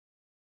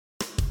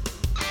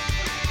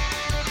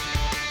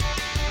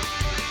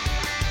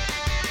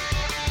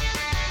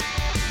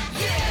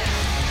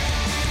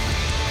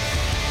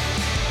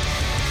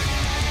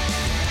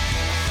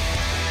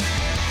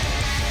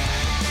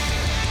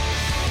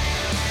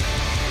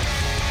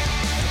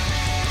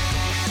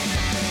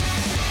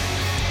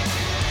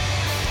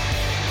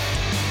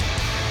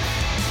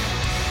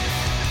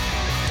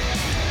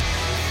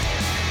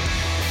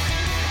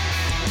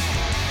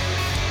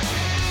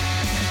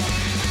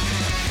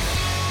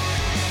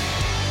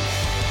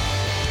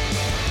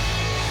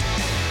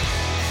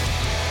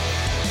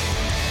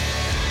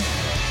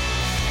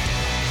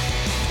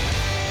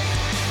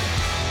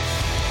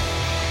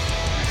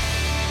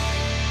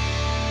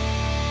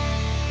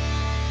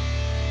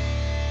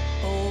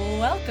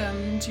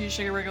Welcome to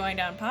Sugar We're Going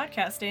Down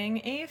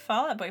Podcasting, a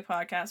Fall Out Boy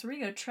podcast where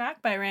we go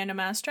track by random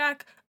ass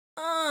track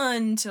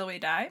until we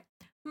die.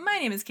 My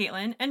name is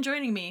Caitlin, and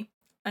joining me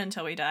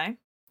until we die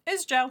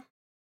is Joe.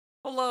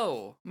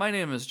 Hello, my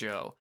name is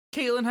Joe.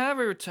 Caitlin, have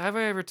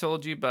I ever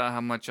told you about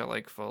how much I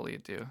like Folie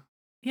à Deux?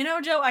 You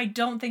know, Joe, I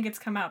don't think it's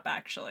come up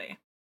actually.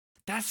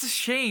 That's a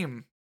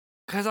shame,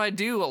 because I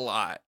do a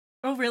lot.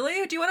 Oh,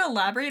 really? Do you want to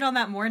elaborate on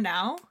that more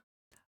now?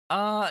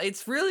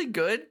 It's really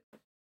good.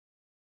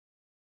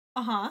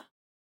 Uh-huh.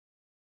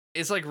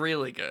 It's like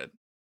really good.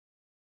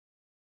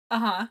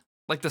 Uh-huh.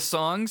 Like the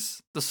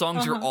songs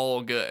are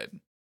all good.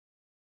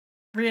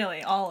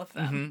 Really? All of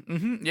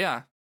them?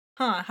 Yeah.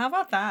 Huh, how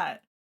about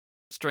that?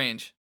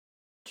 Strange.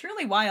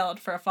 Truly wild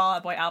for a Fall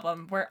Out Boy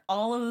album where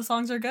all of the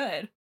songs are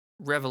good.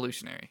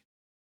 Revolutionary.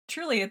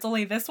 Truly, it's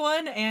only this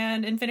one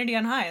and Infinity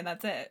on High, and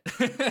that's it.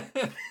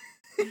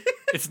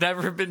 It's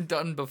never been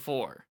done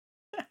before.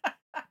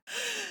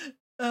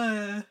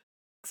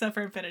 Except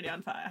for Infinity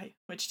on High,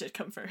 which did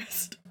come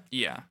first.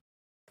 Yeah.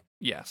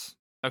 Yes.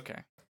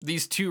 Okay.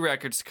 These two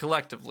records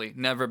collectively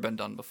never been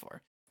done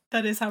before.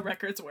 That is how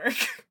records work.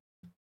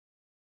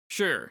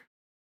 Sure.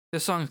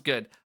 This song's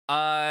good.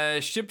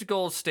 Shipped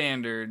Gold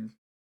Standard,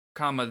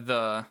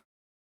 the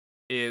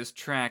is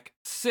track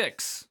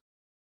 6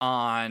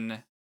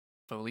 on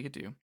Folie à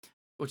Deux,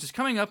 which is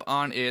coming up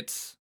on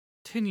its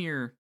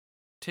 10-year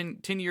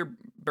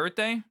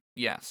birthday?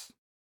 Yes.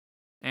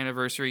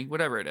 Anniversary,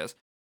 whatever it is.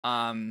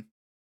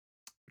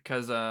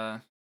 Because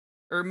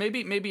or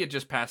maybe it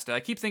just passed it. I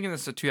keep thinking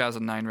this is a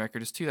 2009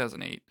 record. It's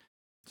 2008,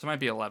 so it might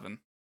be 11,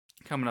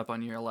 coming up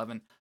on year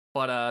 11.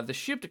 But the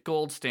Shipped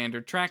Gold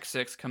Standard track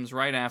 6 comes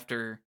right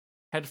after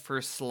Head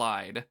First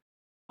Slide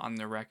on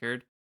the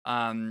record.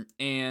 And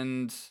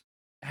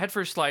Head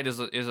First Slide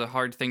is a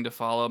hard thing to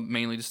follow,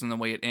 mainly just in the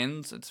way it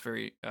ends. It's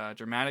very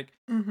dramatic.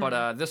 Mm-hmm.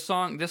 But this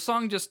song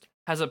just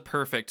has a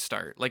perfect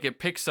start. Like it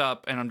picks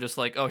up, and I'm just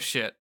like, oh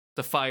shit,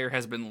 the fire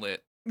has been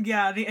lit.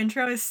 Yeah, the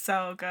intro is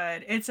so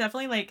good. It's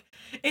definitely like,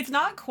 it's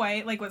not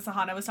quite like what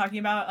Sahana was talking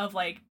about of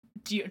like,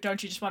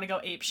 don't you just want to go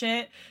ape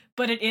shit?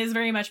 But it is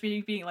very much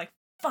being like,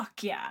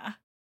 fuck yeah.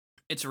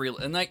 It's real.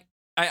 And like,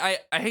 I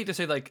hate to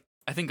say, like,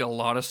 I think a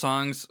lot of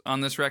songs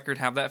on this record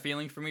have that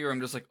feeling for me where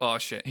I'm just like, oh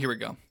shit, here we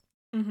go.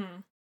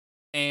 Mm-hmm.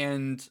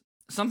 And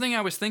something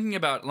I was thinking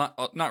about,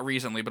 not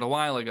recently, but a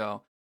while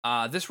ago,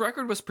 this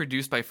record was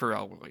produced by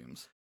Pharrell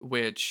Williams,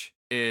 which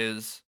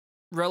is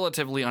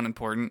relatively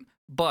unimportant,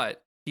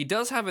 but he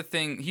does have a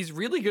thing. He's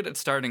really good at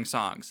starting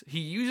songs. He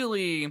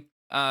usually,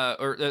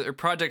 or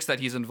projects that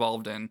he's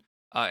involved in,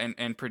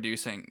 and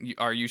producing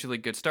are usually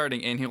good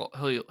starting, and he'll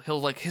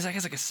like he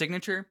has like a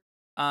signature.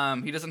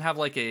 He doesn't have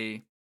like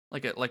a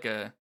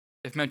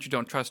if meant you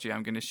don't trust you,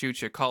 I'm gonna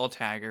shoot you call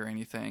tag or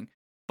anything.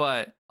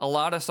 But a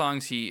lot of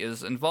songs he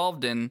is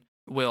involved in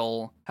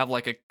will have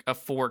like a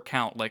 4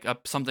 count, like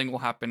something will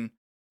happen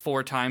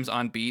 4 times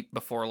on beat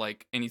before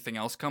like anything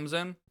else comes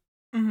in.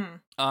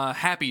 Mm-hmm.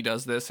 Happy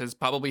does this, is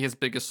probably his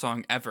biggest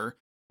song ever,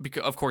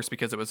 because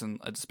it was in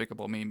a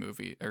Despicable Me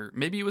movie, or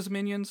maybe it was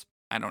Minions,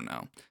 I don't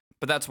know,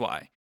 but that's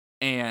why.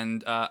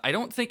 And I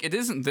don't think it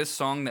isn't this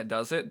song that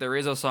does it. There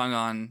is a song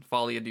on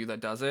Folie à Deux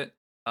that does it.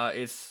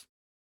 I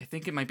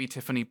think it might be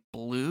Tiffany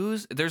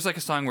Blues. There's like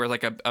a song where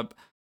like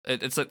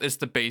it's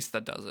the bass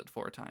that does it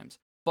 4 times.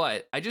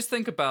 But I just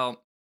think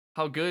about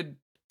how good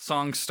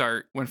songs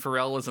start when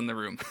Pharrell is in the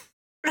room.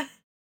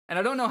 And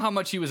I don't know how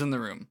much he was in the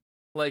room.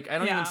 Like, I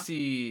don't even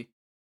see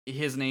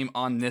his name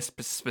on this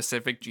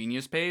specific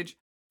Genius page,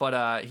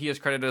 but he is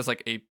credited as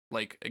like a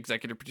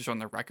executive producer on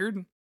the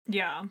record.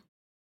 Yeah.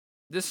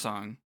 This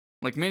song,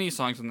 like many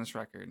songs on this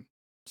record,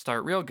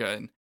 start real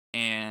good,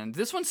 and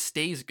this one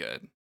stays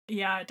good.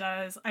 Yeah, it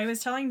does. I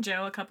was telling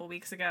Joe a couple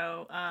weeks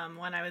ago,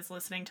 when I was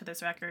listening to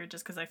this record,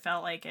 just because I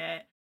felt like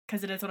it,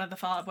 because it is one of the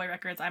Fall Out Boy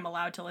records I'm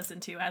allowed to listen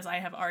to, as I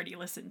have already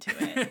listened to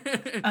it.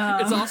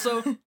 It's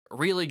also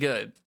really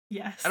good.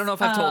 Yes. I don't know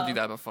if I've told you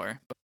that before.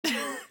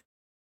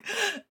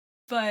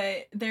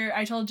 But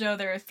I told Joe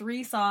there are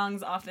 3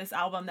 songs off this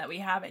album that we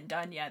haven't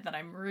done yet that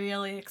I'm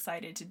really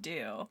excited to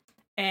do.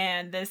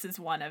 And this is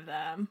one of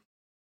them.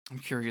 I'm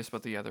curious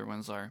what the other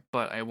ones are,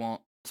 but I won't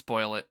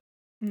spoil it.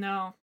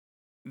 No.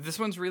 This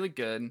one's really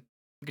good.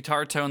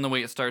 Guitar tone, the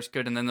way it starts,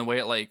 good, and then the way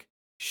it like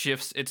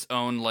shifts its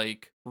own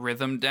like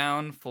rhythm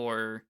down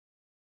for,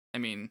 I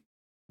mean,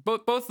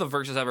 both the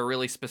verses have a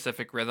really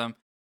specific rhythm.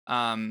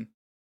 And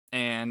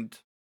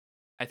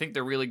I think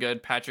they're really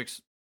good.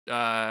 Patrick's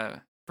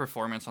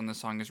performance on this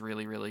song is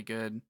really, really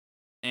good.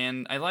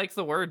 And I like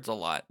the words a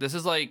lot. This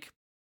is like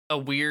a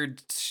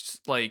weird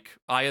like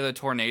Eye of the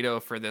Tornado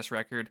for this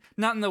record.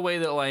 Not in the way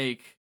that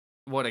like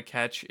What a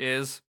Catch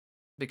is,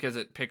 because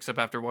it picks up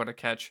after What a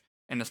Catch,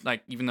 and it's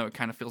like, even though it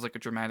kind of feels like a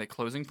dramatic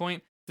closing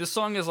point, this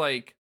song is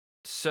like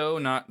so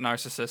not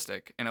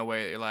narcissistic in a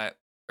way that,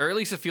 or at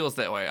least it feels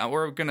that way.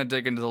 We're gonna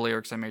dig into the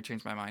lyrics. I may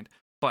change my mind,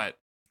 but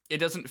it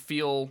doesn't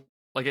feel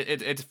like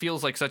it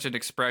feels like such an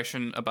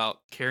expression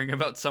about caring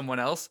about someone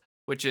else,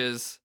 which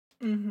is,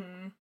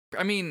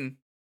 I mean,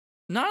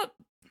 not.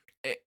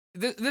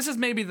 This is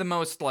maybe the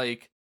most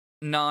like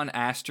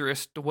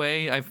non-asterisk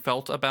way I've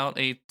felt about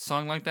a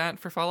song like that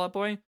for Fall Out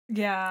Boy.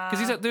 Yeah.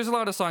 Because there's a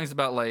lot of songs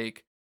about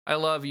like, I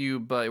love you,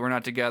 but we're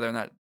not together, and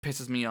that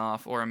pisses me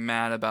off, or I'm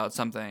mad about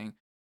something.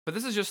 But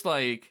this is just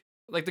like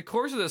the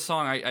chorus of this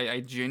song, I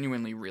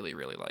genuinely really,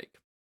 really like.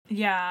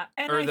 Yeah.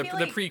 And Or I the feel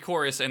like,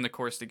 pre-chorus and the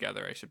chorus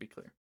together, I should be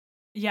clear.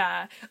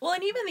 yeah. Well,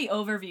 and even the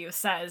overview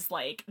says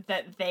like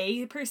that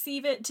they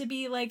perceive it to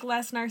be like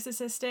less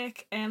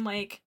narcissistic and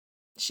like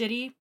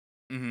shitty,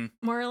 Mm-hmm.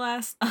 more or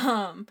less.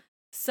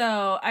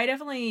 So I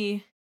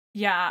definitely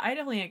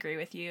agree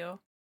with you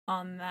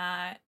on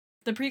that.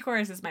 The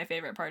pre-chorus is my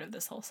favorite part of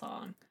this whole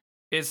song.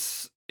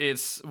 It's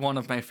one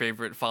of my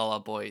favorite Fall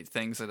Out Boy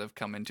things that have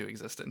come into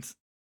existence.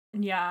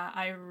 Yeah,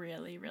 I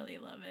really, really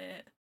love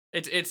it.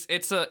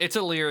 It's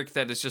a lyric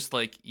that is just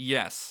like,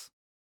 yes,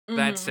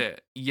 that's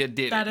it. You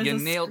did it. You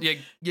nailed.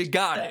 You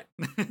got it.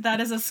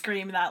 That is a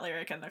scream that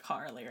lyric in the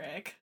car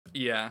lyric.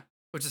 Yeah,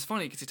 which is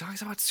funny because he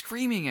talks about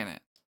screaming in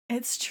it.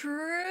 It's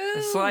true.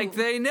 It's like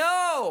they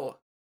know.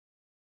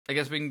 I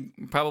guess we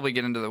can probably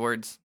get into the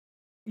words.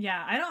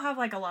 Yeah, I don't have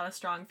like a lot of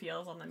strong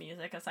feels on the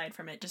music aside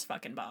from it just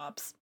fucking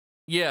bops.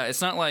 Yeah,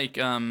 it's not like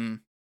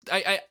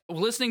I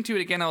listening to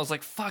it again, I was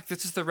like, fuck,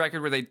 this is the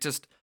record where they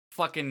just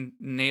fucking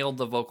nailed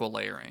the vocal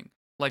layering.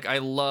 Like I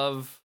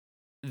love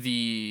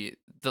the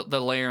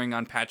layering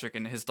on Patrick,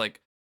 and his like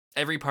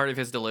every part of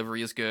his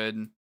delivery is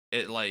good.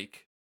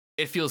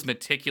 It feels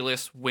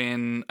meticulous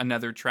when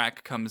another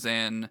track comes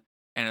in,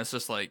 and it's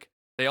just like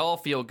they all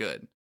feel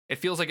good. It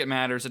feels like it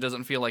matters. It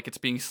doesn't feel like it's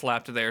being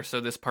slapped there, so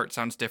this part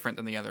sounds different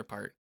than the other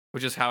part,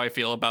 which is how I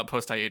feel about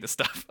post-hiatus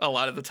stuff a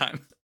lot of the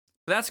time.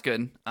 That's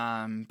good.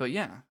 But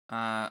yeah,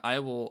 I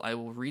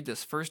will read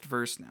this first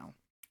verse now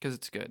because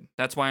it's good.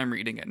 That's why I'm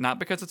reading it, not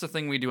because it's a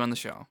thing we do on the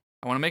show.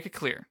 I want to make it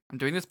clear. I'm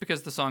doing this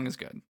because the song is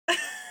good.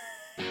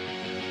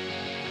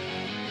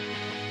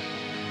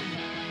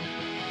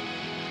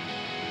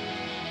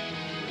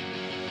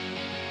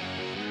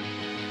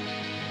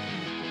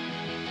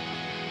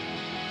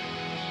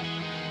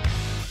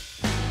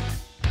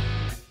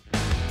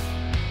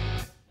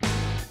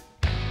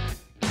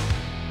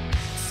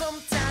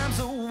 Sometimes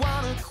I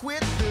wanna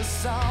quit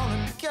this all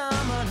and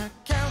become an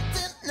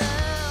accountant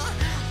now,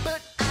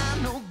 but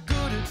I'm no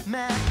good at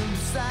math, and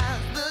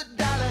besides the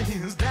dollar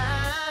is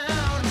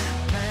down.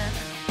 Plant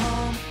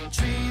palm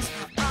trees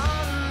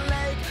on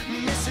Lake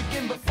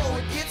Michigan before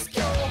it gets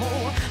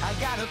cold. I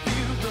gotta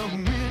feel the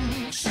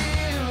wind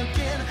chill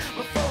again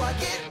before I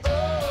get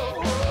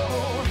old. I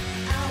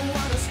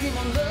wanna scream I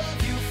love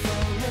you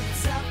from the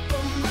top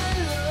of my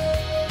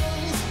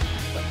lungs,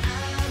 but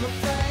I'm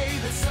afraid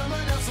that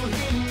someone else will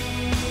hear me.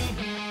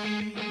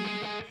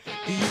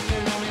 You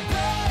can only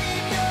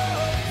blame your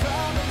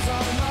problems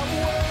on my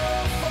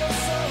world for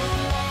so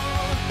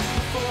long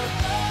before it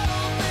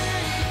all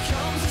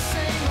becomes the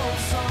same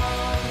old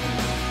song.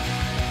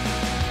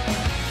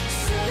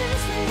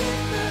 Seriously,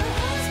 in the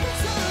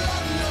hospital, I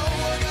know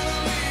we're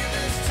gonna leave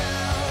this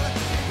town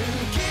and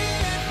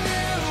get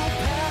new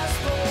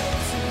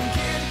passports and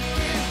get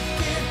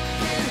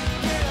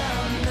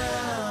out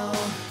now.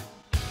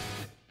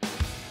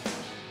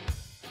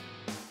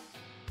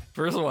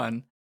 First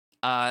one.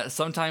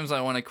 Sometimes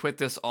I want to quit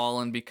this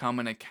all and become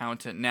an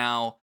accountant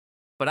now,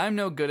 but I'm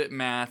no good at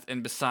math,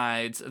 and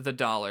besides, the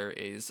dollar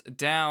is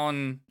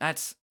down.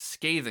 That's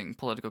scathing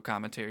political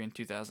commentary in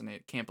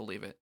 2008. Can't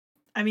believe it.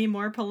 I mean,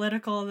 more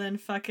political than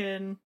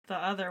fucking the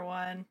other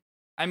one.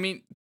 I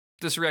mean,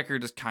 this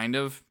record is kind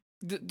of...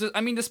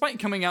 I mean, despite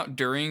coming out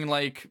during,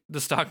 like,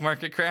 the stock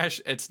market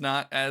crash, it's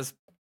not as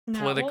No,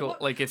 political. well,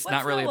 Like, it's what's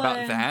not really the about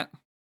one- that.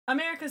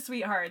 America's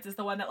Sweethearts is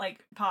the one that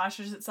like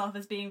postures itself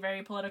as being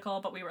very political,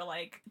 but we were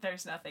like,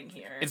 there's nothing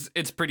here.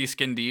 It's pretty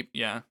skin deep,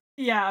 yeah.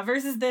 Yeah,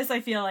 versus this, I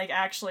feel like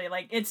actually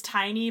like it's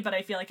tiny, but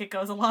I feel like it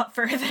goes a lot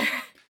further.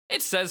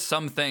 It says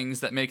some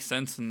things that make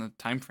sense in the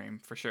time frame,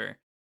 for sure.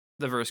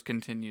 The verse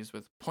continues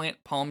with,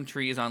 plant palm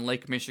trees on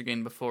Lake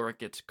Michigan before it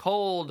gets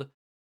cold.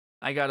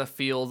 I gotta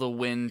feel the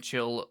wind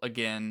chill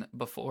again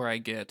before I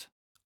get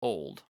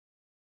old.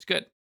 It's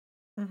good.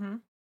 Mm-hmm.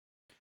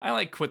 I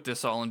like quit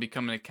this all and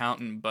become an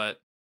accountant, but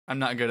I'm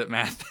not good at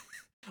math.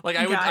 Like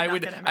I'm I not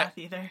would good at math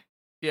either.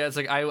 yeah, it's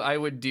like I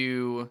would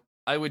do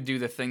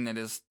the thing that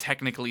is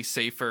technically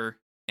safer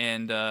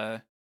and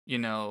you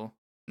know,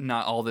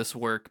 not all this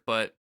work,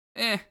 but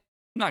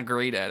not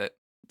great at it.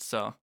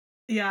 So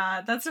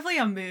Yeah, that's definitely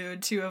a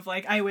mood too of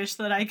like I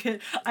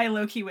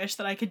low-key wish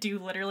that I could do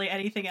literally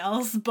anything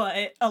else,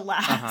 but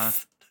alas. Uh-huh.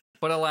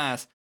 But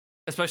alas,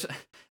 especially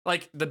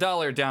like the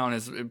dollar down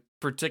is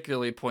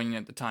particularly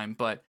poignant at the time,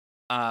 but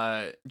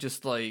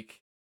just like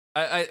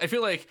I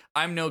feel like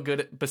I'm no good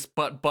at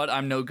but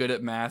I'm no good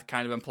at math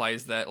kind of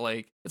implies that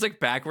like it's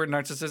like backward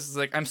narcissist. It's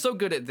like I'm so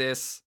good at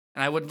this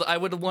and I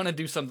would want to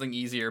do something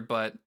easier,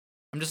 but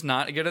I'm just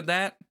not good at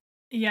that.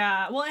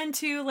 Yeah, well, and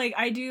two, like,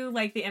 I do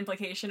like the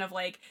implication of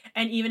like,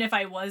 and even if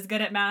I was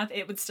good at math,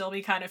 it would still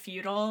be kind of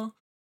futile.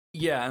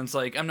 Yeah, and it's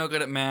like I'm no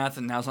good at math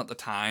and now's not the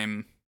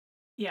time.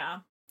 Yeah,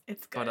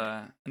 it's good.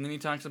 But and then he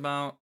talks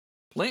about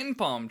planting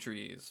palm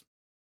trees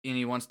and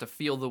he wants to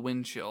feel the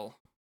wind chill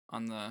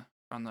on the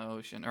on the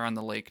ocean or on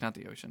the lake, not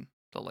the ocean,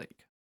 the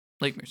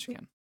Lake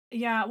Michigan.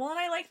 Yeah, well, and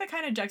I like the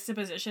kind of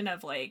juxtaposition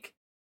of like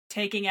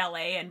taking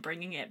LA and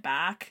bringing it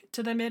back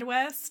to the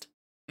Midwest.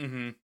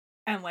 Mm-hmm.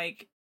 And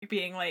like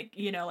being like,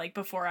 you know, like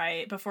before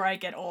I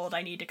get old,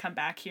 I need to come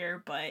back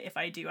here, but if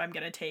I do, I'm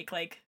gonna take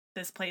like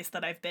this place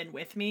that I've been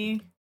with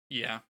me.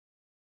 Yeah.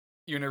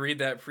 You want to read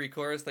that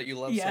pre-chorus that you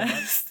love so much?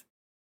 Yes.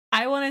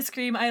 I want to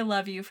scream I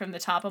love you from the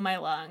top of my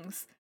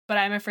lungs, but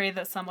I'm afraid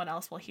that someone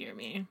else will hear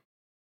me.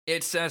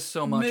 It says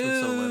so much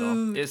with so little.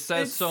 Mood. It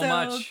says It's so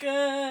much.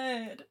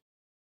 Good.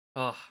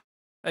 Oh,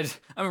 I'm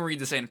gonna read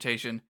this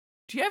annotation.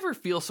 Do you ever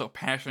feel so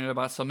passionate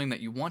about something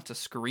that you want to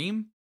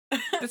scream?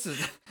 This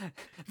is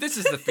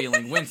the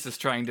feeling Wince is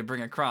trying to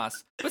bring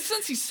across. But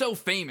since he's so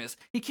famous,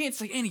 he can't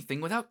say anything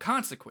without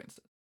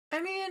consequences.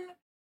 I mean,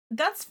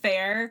 that's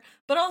fair,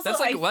 but also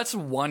That's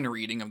one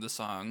reading of the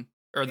song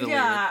or the lyric.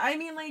 I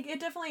mean, like it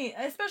definitely,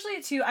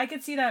 especially too, I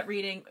could see that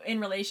reading in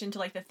relation to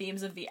like the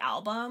themes of the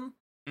album.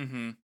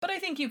 Mm-hmm. But I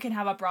think you can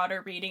have a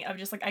broader reading of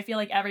just like I feel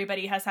like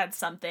everybody has had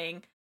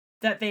something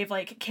that they've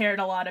like cared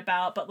a lot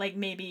about, but like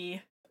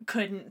maybe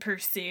couldn't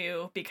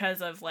pursue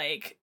because of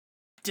like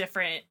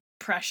different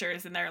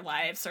pressures in their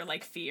lives or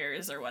like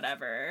fears or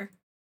whatever.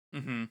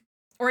 Mm-hmm.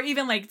 Or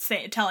even like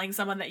telling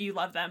someone that you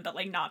love them, but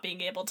like not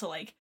being able to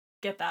like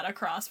get that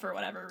across for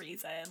whatever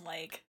reason.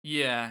 Like,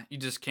 yeah, you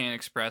just can't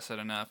express it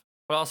enough.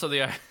 But also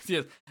the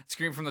idea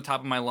scream from the top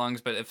of my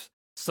lungs, but if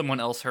someone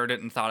else heard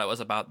it and thought it was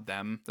about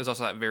them, there's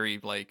also that very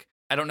like,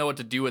 I don't know what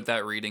to do with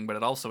that reading, but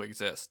it also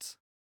exists.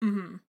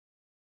 mm-hmm.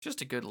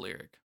 Just a good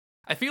lyric.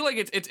 I feel like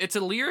it's a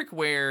lyric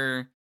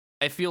where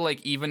I feel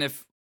like even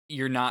if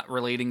you're not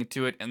relating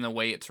to it in the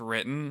way it's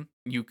written,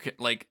 you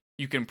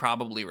can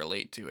probably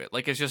relate to it.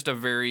 Like it's just a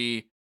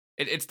very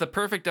it's the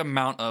perfect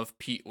amount of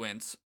Pete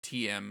Wentz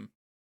TM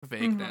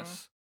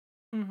vagueness.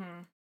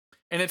 Mm-hmm.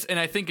 And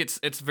I think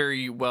it's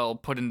very well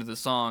put into the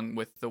song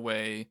with the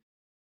way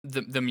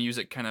the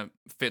music kind of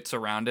fits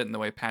around it and the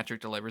way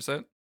Patrick delivers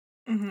it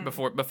Mm-hmm.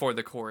 before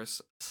the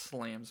chorus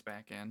slams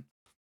back in.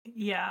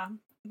 Yeah,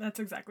 that's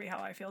exactly how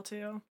I feel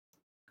too.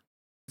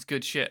 It's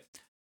good shit.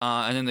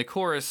 And then the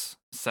chorus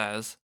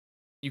says,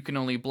 "You can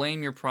only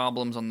blame your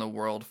problems on the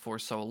world for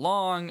so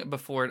long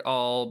before it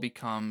all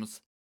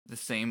becomes the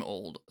same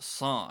old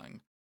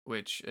song."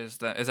 Which is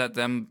that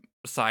them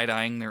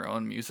side-eyeing their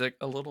own music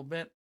a little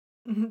bit?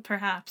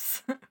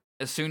 Perhaps.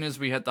 As soon as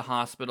we hit the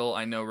hospital,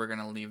 I know we're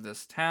gonna leave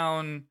this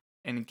town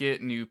and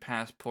get new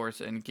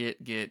passports and get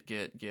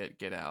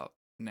out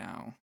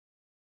now.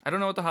 I don't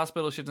know what the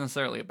hospital shit's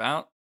necessarily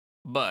about,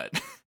 but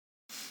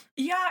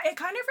Yeah, it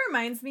kind of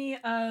reminds me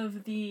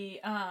of the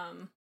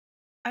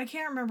I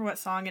can't remember what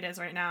song it is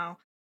right now,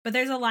 but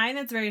there's a line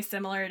that's very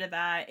similar to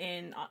that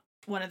in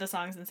one of the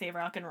songs in Save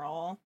Rock and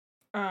Roll.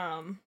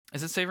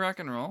 Is it Save Rock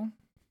and Roll?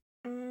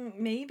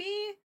 Maybe?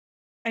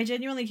 I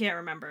genuinely can't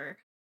remember.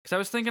 Because I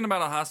was thinking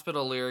about a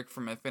hospital lyric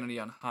from Infinity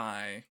on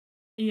High.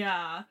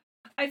 Yeah.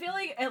 I feel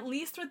like at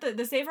least with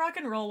the Save Rock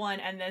and Roll one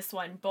and this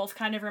one both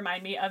kind of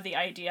remind me of the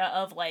idea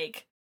of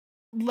like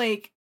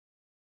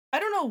I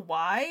don't know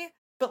why,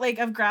 but like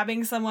of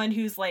grabbing someone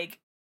who's like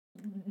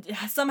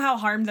somehow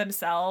harmed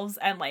themselves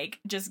and like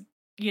just,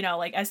 you know,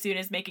 like as soon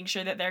as making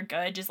sure that they're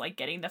good, just like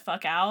getting the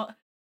fuck out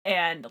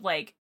and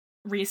like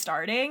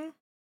restarting.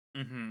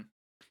 Mm-hmm.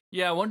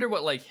 Yeah, I wonder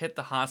what like hit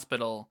the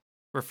hospital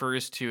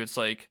refers to. It's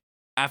like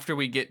after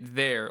we get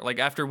there, like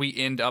after we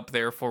end up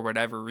there for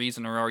whatever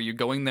reason, or are you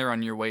going there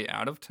on your way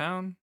out of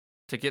town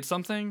to get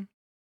something?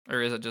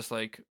 Or is it just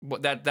like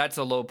that's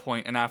a low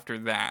point and after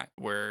that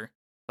where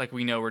like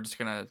we know we're just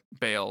gonna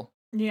bail?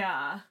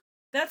 Yeah.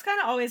 That's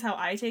kind of always how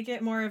I take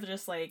it, more of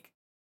just like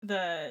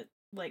the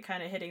like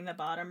kind of hitting the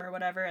bottom or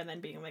whatever and then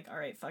being like, all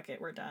right, fuck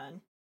it, we're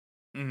done.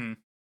 Mm-hmm.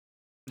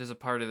 There's a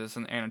part of this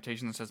in the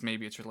annotation that says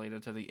maybe it's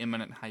related to the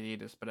imminent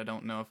hiatus, but I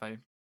don't know if I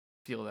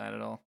feel that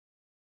at all.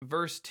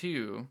 Verse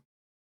 2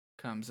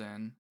 comes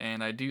in,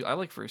 and I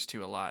like verse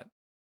 2 a lot.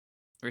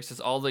 Where he says,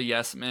 "All the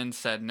yes men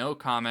said no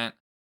comment.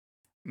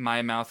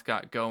 My mouth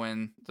got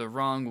going the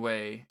wrong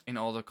way, and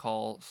all the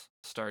calls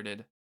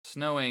started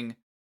snowing.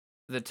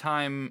 The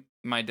time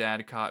my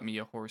dad caught me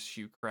a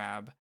horseshoe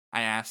crab,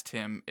 I asked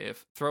him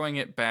if throwing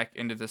it back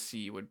into the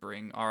sea would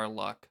bring our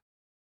luck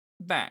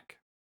back."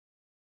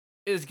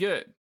 Is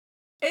good.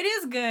 It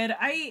is good.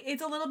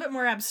 It's a little bit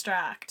more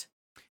abstract.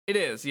 It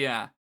is,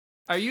 yeah.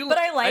 Are you? But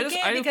I like it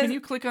because can you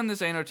click on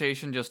this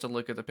annotation just to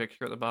look at the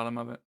picture at the bottom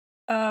of it?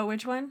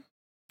 Which one?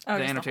 Oh, the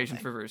just annotation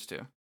whole for verse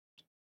 2.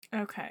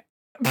 thing. Okay.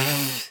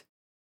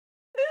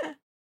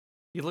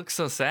 You look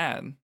so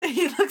sad.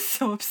 He looks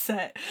so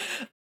upset.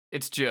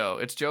 It's Joe.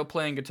 It's Joe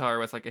playing guitar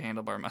with like a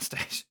handlebar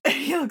mustache.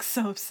 He looks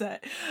so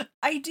upset.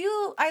 I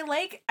feel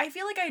like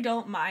I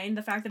don't mind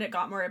the fact that it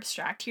got more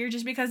abstract here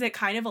just because it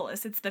kind of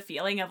elicits the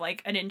feeling of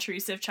like an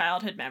intrusive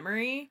childhood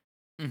memory.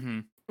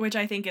 Mm-hmm. Which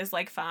I think is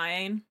like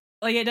fine.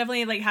 Like it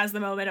definitely like has the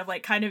moment of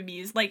like kind of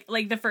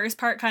like the first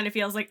part kind of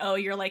feels like, oh,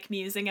 you're like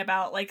musing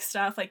about like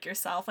stuff like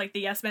yourself. Like the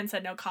yes men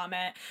said no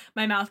comment.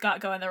 My mouth got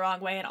going the wrong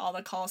way and all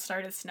the calls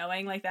started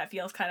snowing. Like that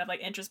feels kind of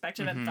like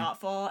introspective and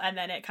thoughtful. And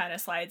then it kind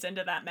of slides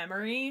into that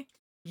memory.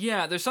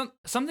 Yeah, there's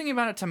something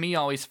about it to me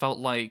always felt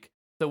like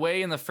the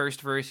way in the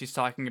first verse he's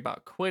talking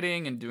about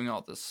quitting and doing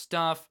all this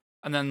stuff,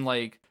 and then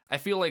like I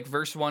feel like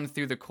verse 1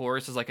 through the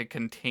chorus is like a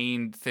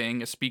contained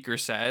thing a speaker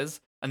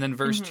says, and then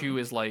verse 2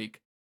 is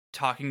like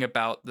talking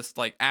about this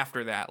like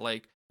after that,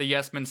 like the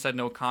yes man said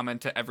no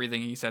comment to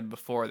everything he said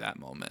before that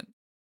moment.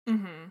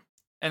 Mm-hmm.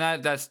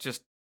 And that's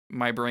just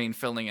my brain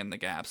filling in the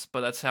gaps,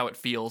 but that's how it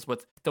feels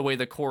with the way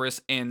the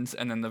chorus ends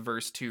and then the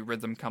verse 2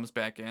 rhythm comes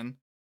back in.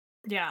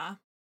 Yeah.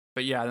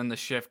 But yeah, then the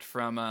shift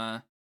from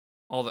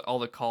all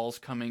the calls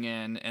coming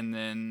in, and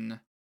then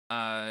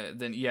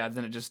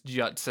it just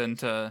juts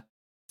into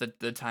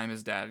the time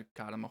his dad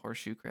got him a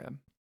horseshoe crab.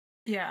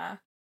 Yeah.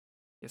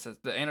 It says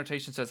the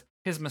annotation says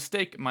his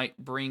mistake might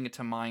bring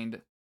to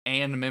mind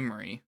an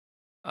memory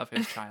of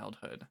his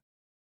childhood.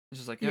 It's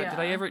just like, yeah, did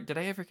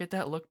I ever get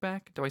that look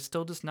back? Do I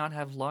still just not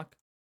have luck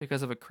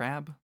because of a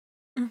crab?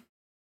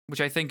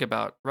 Which I think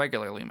about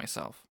regularly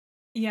myself.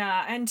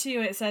 Yeah, and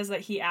too, it says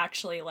that he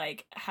actually,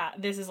 like,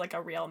 this is, like,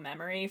 a real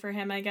memory for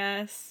him, I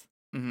guess.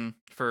 Mm-hmm.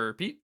 For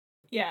Pete?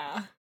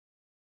 Yeah.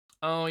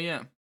 Oh,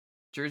 yeah.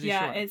 Jersey Shore.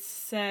 Yeah, it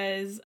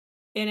says,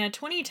 in a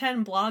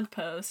 2010 blog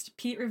post,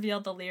 Pete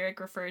revealed the lyric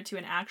referred to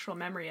an actual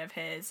memory of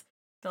his.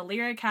 The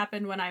lyric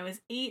happened when I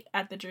was 8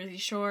 at the Jersey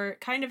Shore.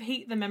 Kind of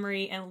hate the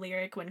memory and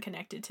lyric when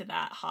connected to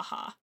that.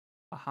 Haha.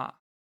 Aha.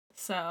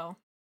 So,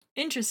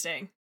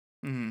 interesting.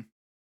 Mm-hmm.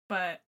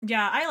 But,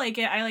 yeah, I like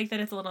it. I like that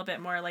it's a little bit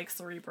more, like,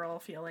 cerebral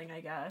feeling,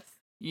 I guess.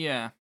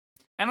 Yeah.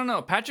 I don't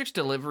know. Patrick's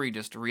delivery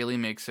just really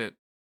makes it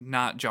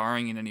not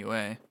jarring in any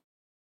way.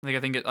 Like I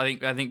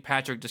think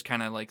Patrick just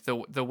kind of like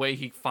the way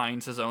he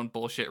finds his own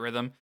bullshit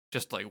rhythm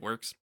just like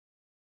works.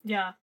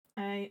 Yeah,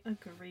 I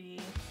agree.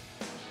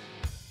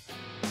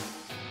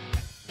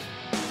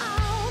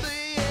 All the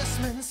yes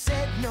men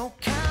said no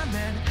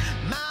comment.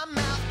 My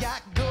mouth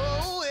got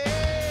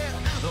going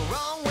the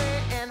wrong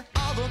way, and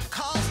all the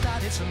calls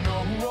started to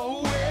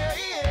no way.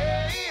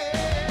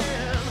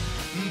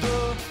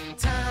 The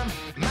time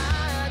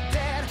my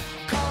dad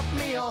caught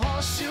me a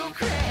horseshoe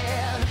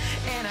crab,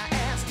 and I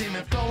asked him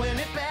if throwing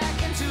it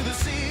back into the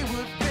sea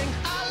would bring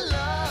our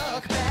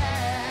luck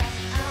back.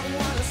 I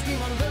wanna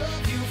scream I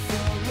love you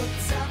from the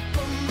top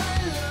of my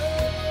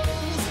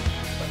lungs,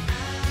 but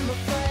I'm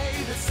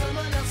afraid that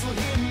someone else will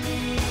hear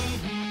me.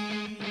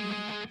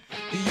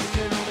 You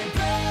can only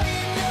blame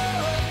your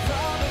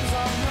problems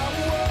on the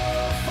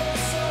world for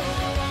so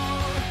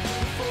long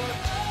before it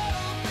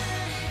all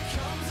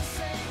becomes the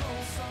same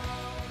old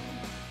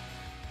song.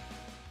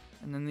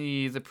 And then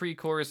the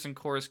pre-chorus and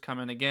chorus come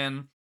in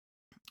again,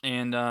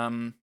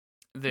 and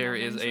there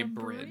is a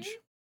bridge.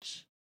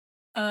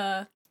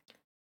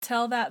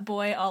 Tell that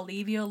boy I'll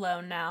leave you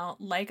alone now.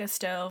 Like a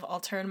stove, I'll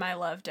turn my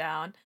love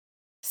down.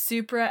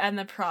 Supra and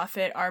the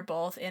Prophet are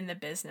both in the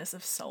business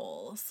of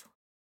souls.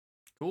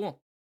 Cool.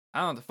 I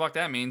don't know what the fuck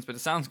that means, but it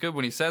sounds good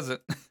when he says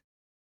it.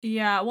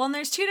 Yeah, well, and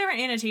there's two different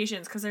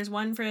annotations, because there's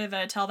one for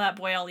the tell that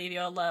boy I'll leave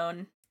you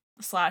alone /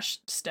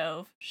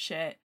 stove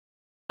shit.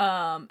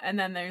 And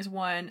then there's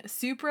one,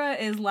 Supra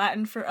is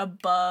Latin for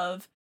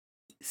above.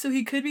 So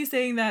he could be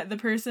saying that the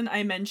person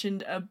I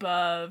mentioned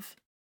above,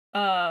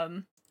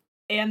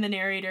 and the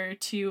narrator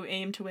to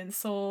aim to win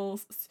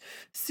souls.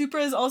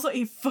 Supra is also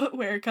a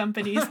footwear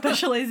company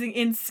specializing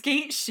in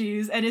skate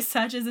shoes and is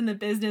such as in the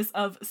business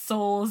of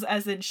soles,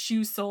 as in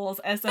shoe soles,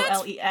 SOLES.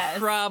 That's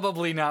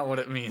probably not what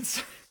it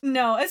means.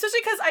 No,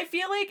 especially because I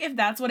feel like if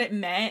that's what it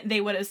meant,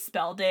 they would have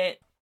spelled it.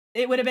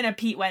 It would have been a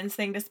Pete Wentz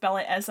thing to spell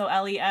it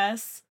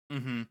SOLES.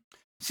 Mm-hmm.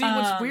 See,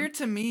 what's weird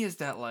to me is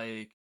that,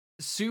 like,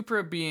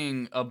 Supra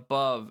being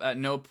above, at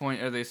no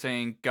point are they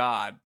saying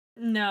God.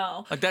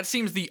 No. Like, that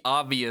seems the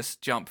obvious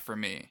jump for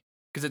me,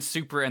 because it's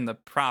Supra and the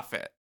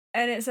Prophet.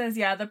 And it says,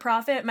 yeah, the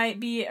Prophet might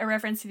be a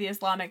reference to the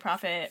Islamic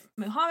prophet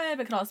Muhammad,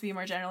 but could also be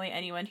more generally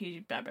anyone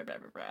who blah, blah, blah,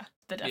 blah, blah,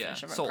 the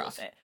definition of a souls.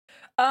 prophet.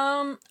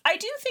 I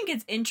do think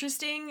it's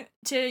interesting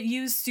to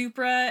use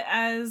Supra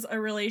as a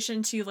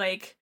relation to,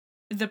 like,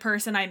 the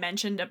person I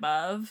mentioned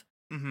above.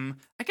 Mm-hmm.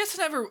 I guess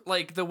never,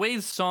 like, the way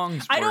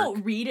songs work, I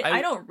don't read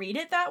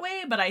it that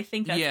way, but I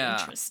think that's Yeah.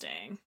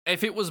 interesting.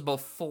 If it was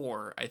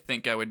before, I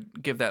think I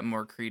would give that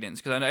more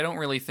credence, because I don't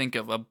really think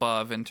of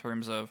above in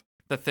terms of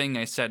the thing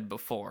I said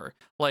before.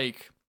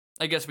 Like,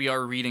 I guess we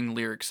are reading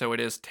lyrics, so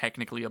it is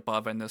technically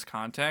above in this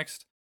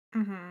context.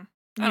 Mm-hmm.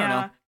 I don't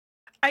know.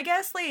 I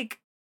guess, like,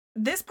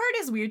 this part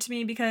is weird to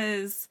me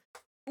because,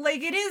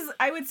 like, it is,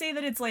 I would say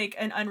that it's, like,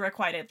 an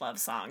unrequited love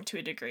song to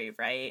a degree,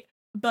 right?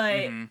 But...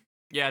 Mm-hmm.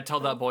 Yeah, tell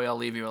that boy I'll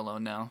leave you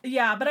alone now.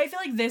 Yeah, but I feel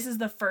like this is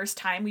the first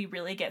time we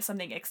really get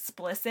something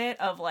explicit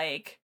of,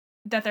 like,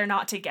 that they're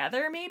not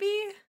together, maybe?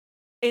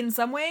 In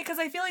some way? Because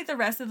I feel like the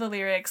rest of the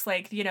lyrics,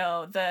 like, you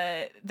know,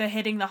 the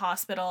hitting the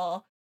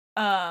hospital,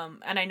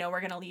 and I know we're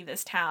gonna leave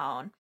this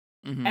town.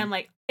 Mm-hmm. And,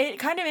 like, it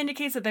kind of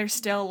indicates that they're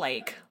still,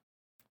 like,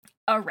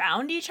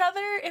 around each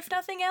other, if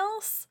nothing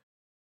else.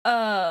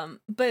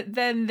 But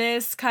then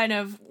this kind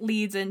of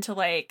leads into,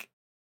 like,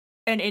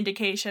 an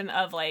indication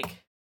of, like,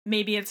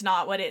 maybe it's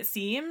not what it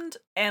seemed,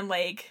 and,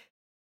 like,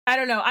 I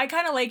don't know, I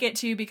kind of like it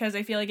too because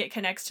I feel like it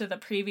connects to the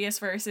previous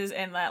verses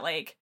and that,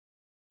 like,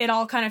 it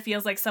all kind of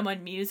feels like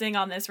someone musing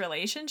on this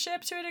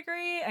relationship to a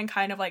degree and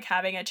kind of like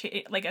having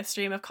like a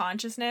stream of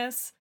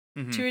consciousness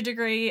Mhm. to a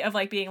degree of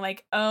like being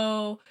like,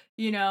 oh,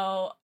 you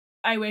know,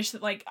 I wish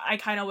that like I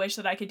kind of wish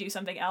that I could do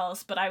something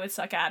else, but I would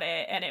suck at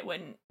it and it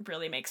wouldn't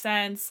really make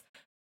sense.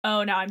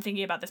 Oh, now I'm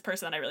thinking about this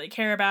person that I really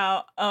care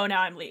about. Oh,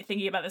 now I'm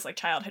thinking about this like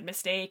childhood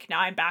mistake.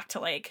 Now I'm back to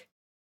like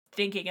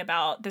thinking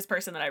about this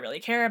person that I really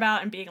care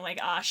about and being like,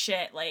 ah,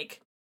 shit, like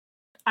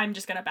I'm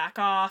just gonna back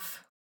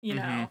off. You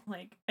know,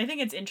 like I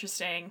think it's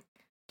interesting.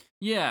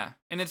 Yeah,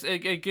 and it's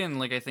again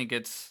like I think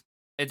it's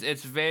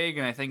vague,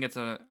 and I think it's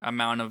a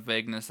amount of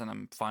vagueness that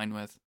I'm fine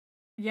with.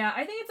 Yeah,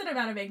 I think it's an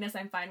amount of vagueness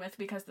I'm fine with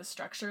because the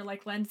structure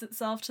like lends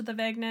itself to the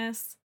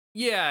vagueness.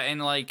 Yeah,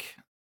 and like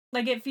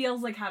it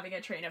feels like having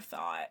a train of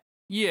thought.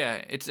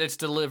 yeah, it's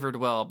delivered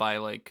well by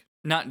like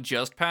not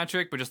just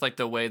Patrick, but just like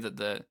the way that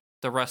the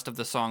rest of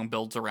the song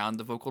builds around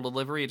the vocal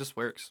delivery. It just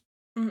works.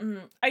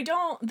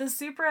 The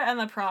Supra and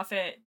the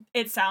Prophet,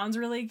 it sounds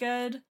really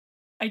good.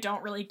 I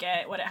don't really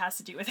get what it has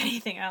to do with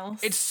anything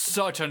else. It's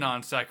such a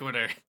non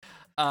sequitur.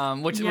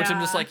 Which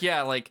I'm just like,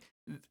 yeah, like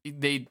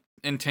they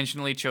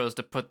intentionally chose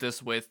to put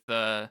this with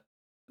the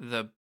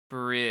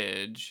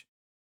bridge.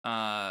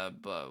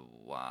 But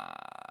why?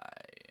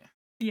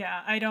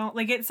 Yeah, I don't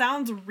like it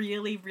sounds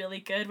really,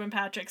 really good when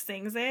Patrick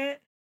sings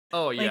it.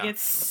 Oh yeah. Like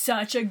it's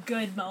such a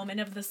good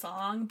moment of the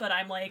song, but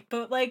I'm like,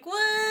 but like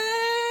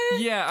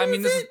what? Yeah, I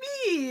mean, does it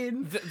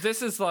mean?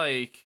 This is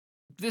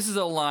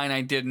a line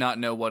I did not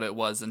know what it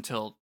was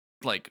until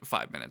like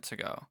 5 minutes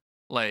ago.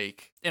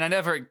 Like, and I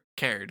never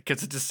cared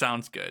because it just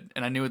sounds good,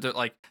 and I knew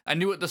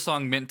what the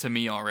song meant to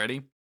me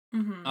already.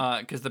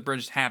 Because the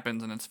bridge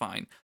happens and it's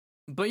fine.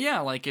 But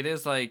yeah, like it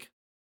is like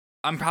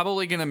I'm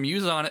probably gonna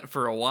muse on it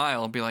for a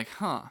while and be like,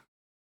 huh,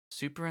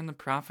 Super and the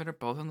Prophet are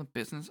both in the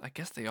business. I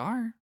guess they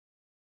are.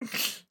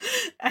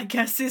 I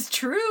guess it's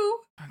true.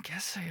 I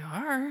guess they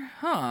are,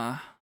 huh?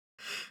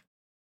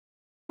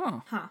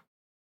 Huh.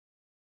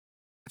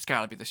 It's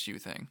gotta be the shoe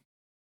thing.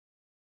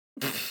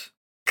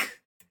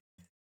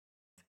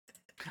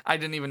 I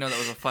didn't even know that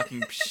was a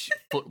fucking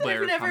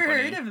footwear I've never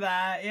company. heard of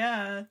that.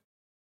 Yeah.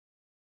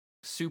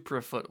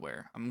 Supra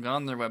Footwear. I'm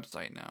on their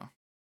website now.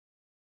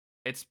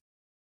 It's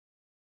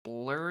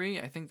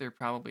blurry. I think they're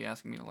probably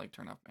asking me to like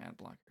turn off ad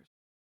blockers.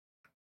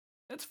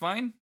 It's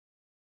fine.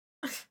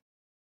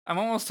 I'm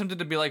almost tempted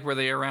to be like, were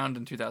they around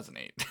in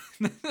 2008?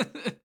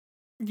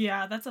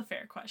 Yeah, that's a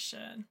fair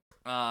question.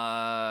 Who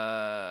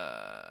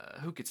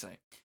could say?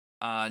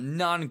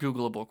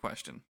 Non-Googleable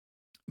question.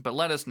 But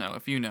let us know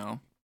if you know.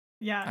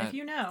 Yeah, if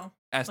you know.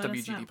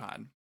 SWGD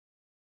Pod.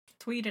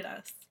 Tweet at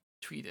us.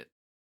 Tweet it.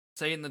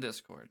 Say it in the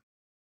Discord.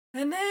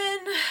 And then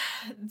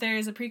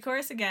there's a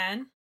pre-chorus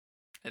again.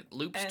 It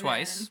loops and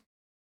twice.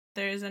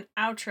 There's an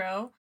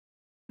outro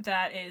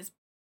that is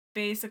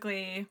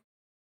basically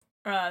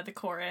the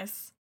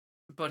chorus.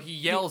 But he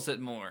yells it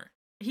more.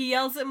 He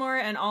yells it more,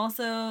 and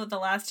also the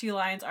last two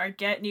lines are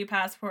 "get new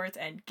passports"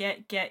 and "get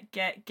out,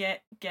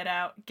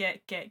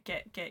 get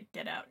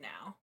out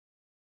now."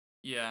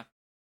 Yeah.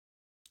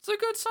 It's a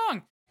good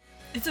song.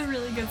 It's a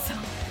really good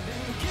song.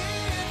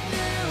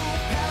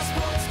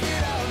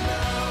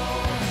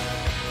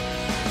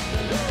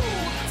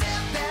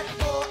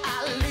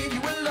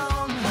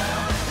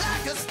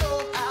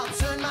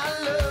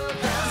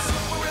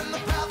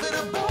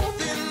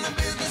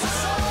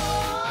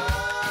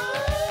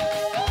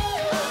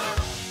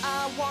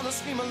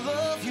 Scream I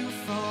love you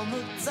from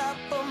the top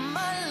of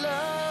my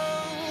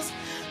lungs,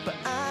 but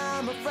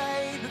I'm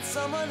afraid that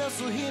someone else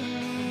will hear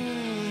me.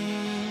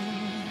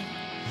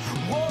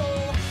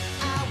 Whoa,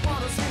 I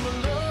wanna scream I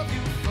love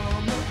you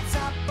from the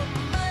top of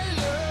my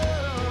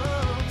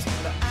lungs,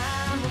 but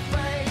I'm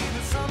afraid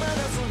that someone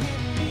else will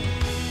hear me.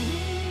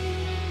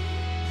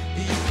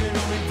 You can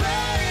only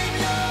blame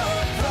your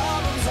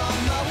problems on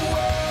the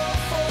world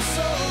for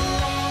so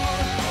long,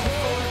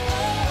 before it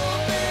all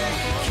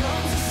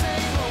becomes the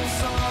same old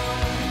song.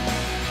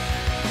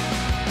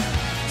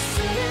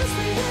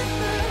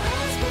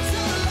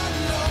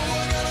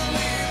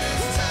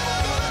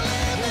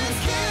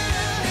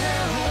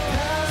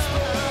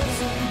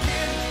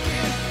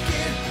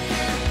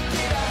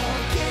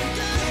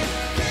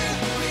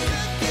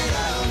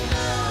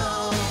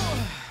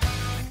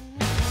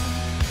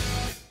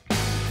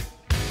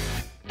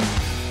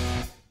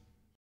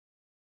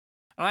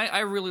 I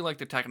really like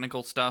the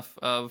technical stuff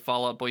of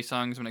Fall Out Boy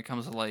songs when it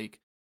comes to like,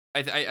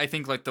 I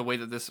think like the way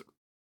that this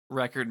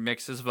record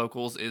mixes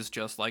vocals is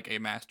just like a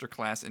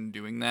masterclass in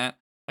doing that.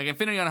 Like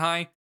Infinity on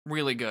High,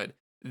 really good.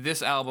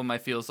 This album I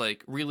feel is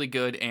like really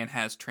good and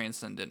has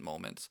transcendent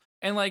moments.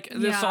 And like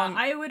this song,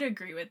 I would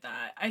agree with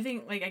that. I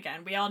think like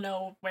again, we all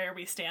know where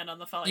we stand on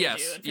the Fall Out Boy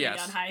Infinity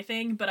on High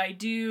thing, but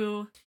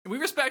we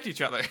respect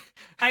each other.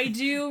 I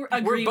do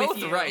agree We're with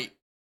you. both right.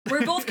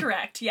 We're both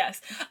correct,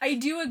 yes. I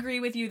do agree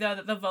with you, though,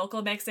 that the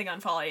vocal mixing on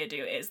Fall I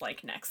Do is,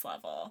 like, next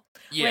level.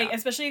 Yeah. Like,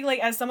 especially,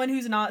 like, as someone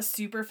who's not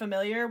super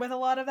familiar with a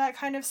lot of that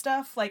kind of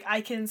stuff, like,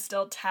 I can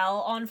still tell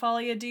on Fall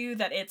I Do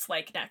that it's,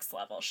 like, next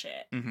level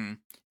shit. Mm-hmm.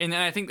 And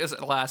then I think this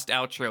last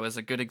outro is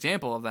a good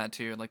example of that,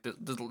 too. Like,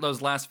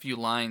 those last few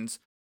lines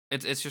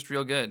It's just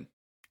real good.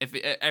 If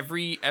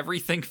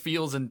everything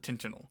feels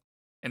intentional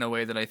in a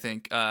way that I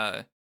think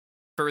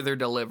further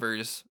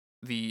delivers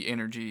the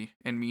energy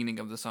and meaning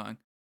of the song.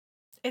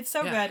 It's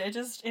so Yeah. good.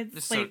 It's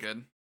It's like so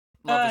good.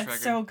 Love this record.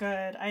 it's so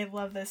good. I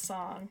love this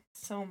song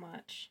so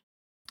much.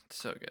 It's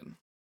so good.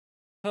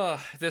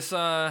 This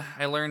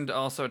I learned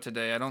also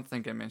today. I don't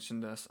think I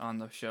mentioned this on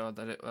the show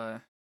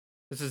that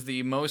this is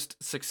the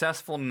most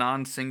successful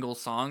non-single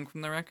song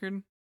from the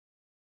record.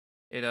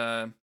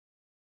 I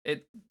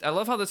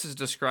love how this is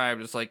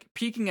described as like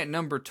peaking at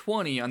number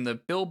 20 on the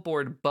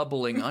Billboard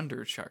Bubbling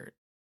Under chart,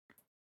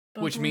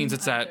 which means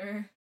that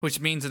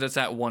it's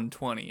at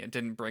 120. It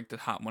didn't break the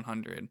Hot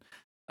 100.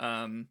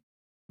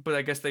 But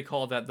I guess they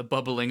call that the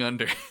Bubbling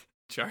Under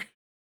chart.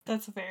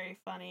 That's very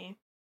funny.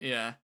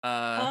 Yeah.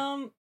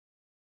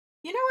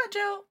 You know what,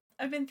 Joe?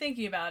 I've been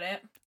thinking about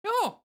it.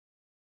 Oh.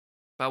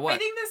 About what? I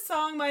think this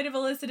song might have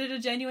elicited a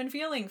genuine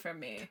feeling from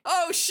me.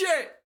 Oh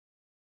shit!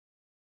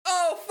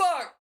 Oh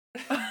fuck!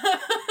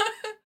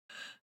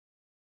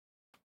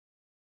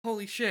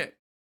 Holy shit.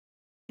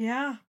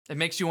 Yeah. It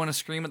makes you want to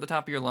scream at the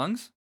top of your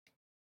lungs?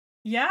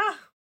 Yeah.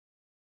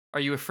 Are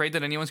you afraid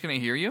that anyone's going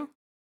to hear you?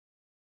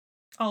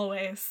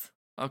 Always.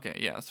 Okay,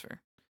 yeah, that's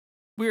fair.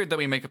 Weird that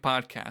we make a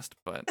podcast,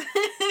 but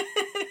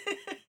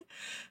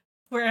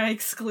Where I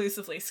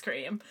exclusively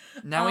scream.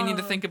 now we need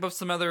to think about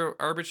some other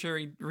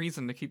arbitrary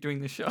reason to keep doing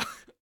this show.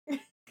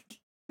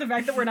 The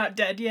fact that we're not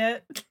dead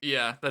yet.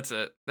 Yeah, that's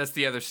it. That's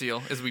the other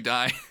seal, is we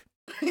die.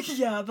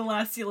 Yeah, the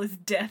last seal is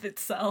death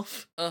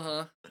itself.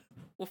 Uh-huh.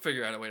 We'll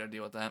figure out a way to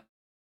deal with that.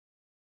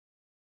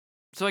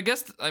 So I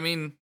guess,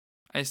 I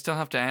still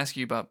have to ask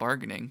you about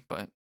bargaining,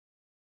 but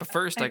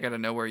first I gotta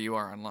know where you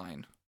are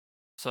online.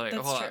 So That's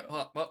hold true.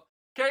 on. Well,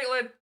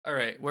 Caitlin!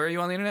 Alright, where are you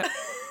on the internet?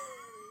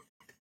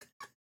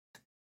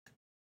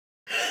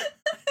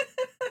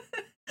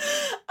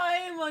 I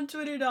am on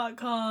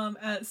twitter.com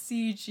at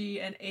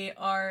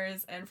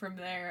CGandARs, and from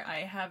there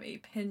I have a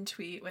pinned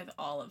tweet with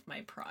all of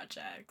my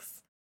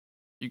projects.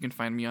 You can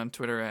find me on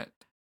Twitter at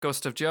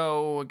Ghost of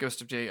Joe,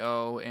 Ghost of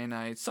J-O, and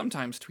I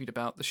sometimes tweet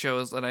about the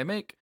shows that I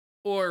make,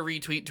 or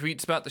retweet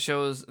tweets about the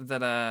shows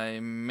that I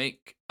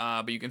make,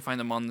 but you can find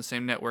them on the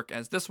same network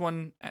as this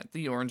one at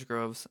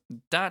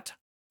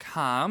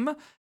theorangegroves.com.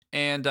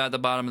 And at the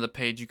bottom of the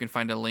page, you can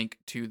find a link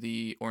to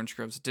the Orange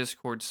Groves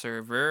Discord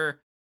server,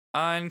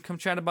 and come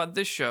chat about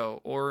this show,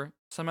 or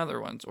some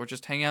other ones, or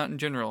just hang out in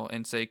general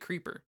and say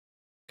creeper,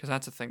 because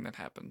that's a thing that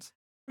happens.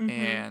 Mhm.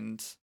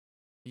 And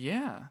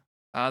yeah.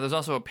 There's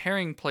also a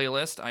pairing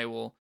playlist. I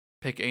will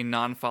pick a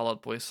non-Fall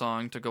Out Boy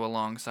song to go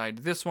alongside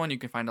this one. You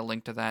can find a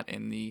link to that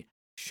in the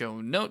show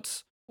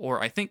notes, or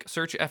I think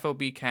search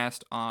FOB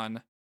Cast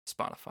on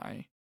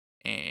Spotify.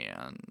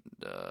 And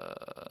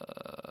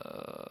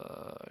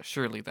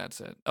surely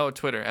that's it. Oh,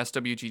 Twitter,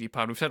 SWGD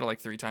Pod. We've said it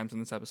like 3 times in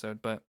this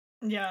episode, but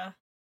Yeah.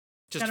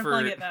 just Gotta for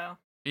plug it though.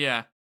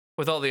 yeah,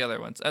 with all the other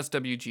ones,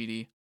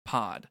 SWGD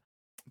Pod.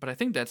 But I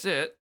think that's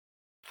it.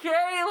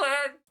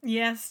 Kaylin!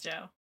 Yes,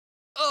 Joe.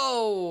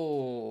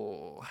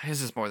 Oh,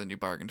 this is more than you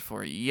bargained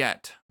for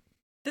yet.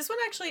 This one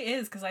actually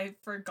is, because I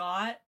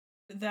forgot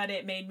that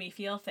it made me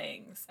feel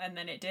things, and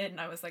then it did, and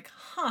I was like,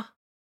 huh,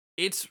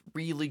 It's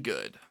really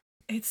good.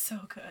 it's so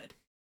good.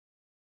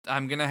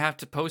 I'm gonna have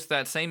to post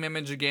that same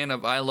image again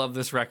of I love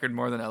this record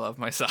more than I love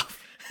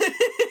myself.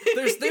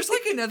 There's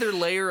like another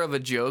layer of a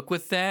joke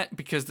with that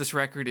because this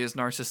record is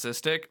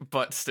narcissistic,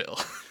 but still.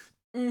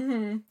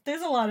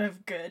 There's a lot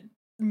of good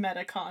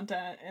meta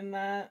content in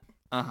that.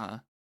 Uh-huh.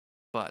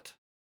 But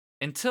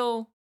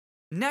until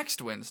next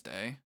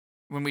Wednesday,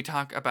 when we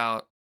talk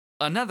about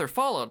another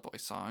Fall Out Boy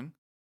song,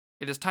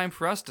 it is time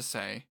for us to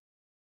say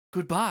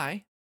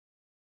goodbye.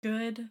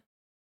 Good.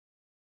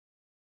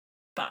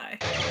 Bye.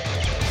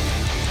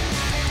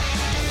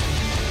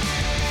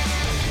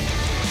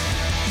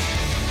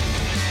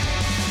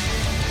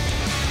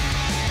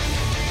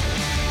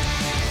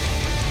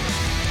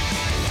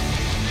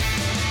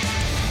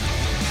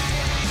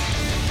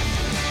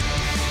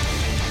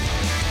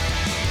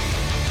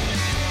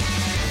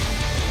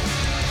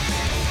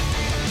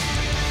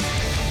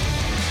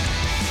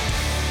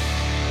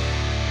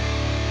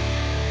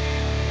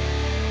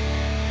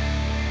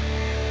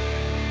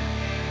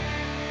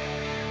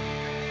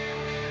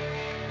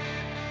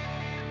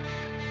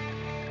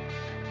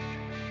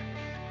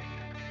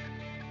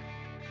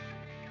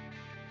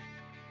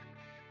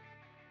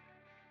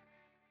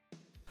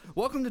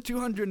 Welcome to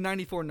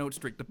 294 Note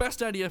Streak, the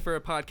best idea for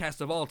a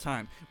podcast of all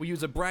time. We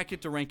use a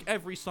bracket to rank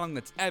every song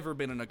that's ever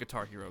been in a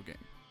Guitar Hero game.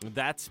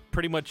 That's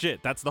pretty much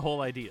it. That's the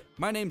whole idea.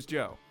 My name's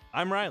Joe.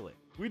 I'm Riley.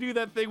 We do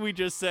that thing we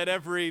just said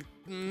every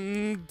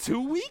 2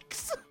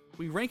 weeks?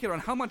 We rank it on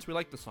how much we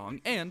like the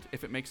song and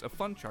if it makes a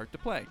fun chart to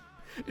play.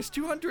 Is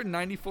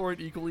 294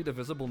 an equally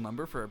divisible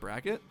number for a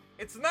bracket?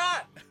 It's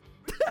not!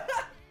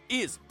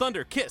 Is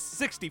Thunder Kiss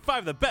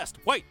 65 the best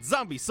white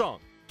zombie song?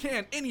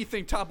 Can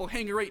anything topple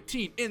Hangar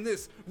 18 in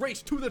this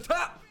race to the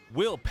top?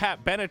 Will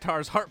Pat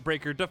Benatar's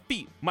Heartbreaker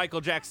defeat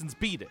Michael Jackson's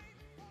Beat It?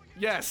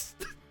 Yes.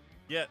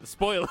 Yeah,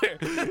 spoiler.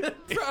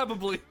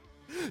 Probably.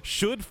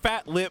 Should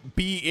Fat Lip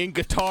be in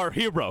Guitar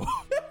Hero?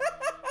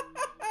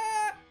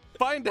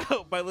 Find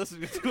out by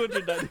listening to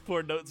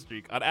 294 Note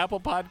Streak on Apple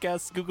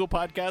Podcasts, Google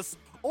Podcasts,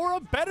 or a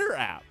better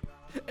app.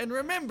 And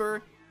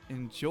remember,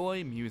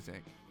 enjoy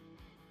music.